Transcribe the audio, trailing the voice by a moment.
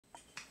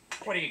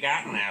What do you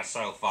got in there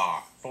so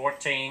far?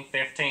 14,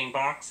 15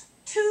 bucks?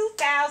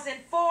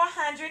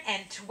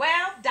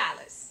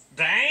 $2,412.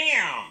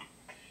 Damn!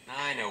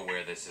 I know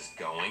where this is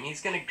going.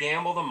 He's gonna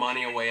gamble the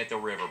money away at the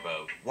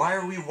riverboat. Why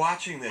are we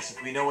watching this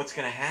if we know what's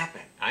gonna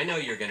happen? I know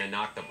you're gonna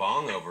knock the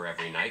bong over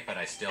every night, but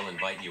I still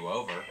invite you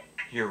over.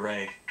 You're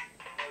right.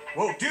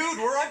 Whoa, dude,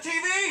 we're on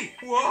TV!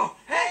 Whoa!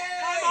 Hey!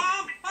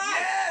 Hi, Mom! Hi!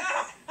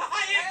 Yes!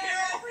 Hi,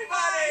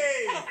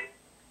 Everybody!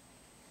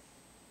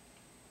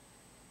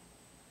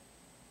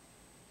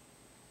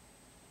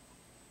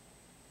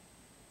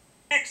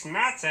 Mixed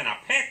nuts in a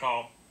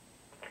pickle?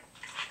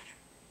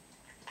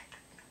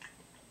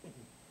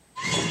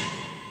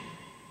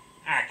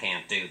 I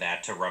can't do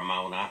that to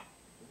Ramona.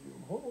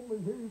 What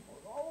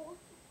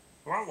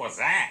was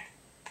that?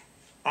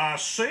 I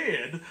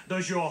said,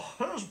 does your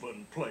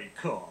husband play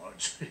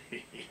cards?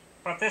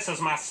 But this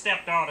is my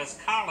stepdaughter's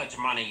college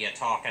money you're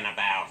talking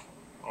about.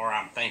 Or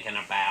I'm thinking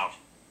about.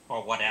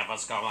 Or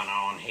whatever's going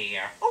on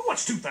here. Oh,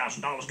 what's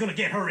 $2,000 gonna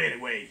get her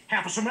anyway?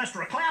 Half a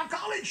semester of clown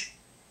college?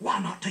 Why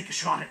not take a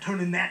shot at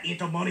turning that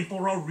into money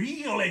for a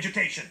real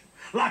education?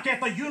 Like at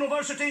the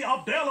University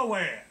of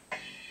Delaware.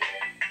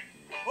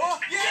 Oh,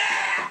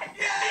 yeah!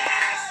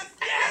 Yes!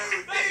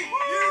 U-D!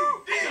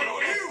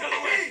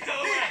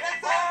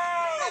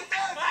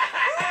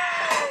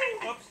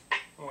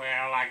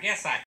 Well, I guess I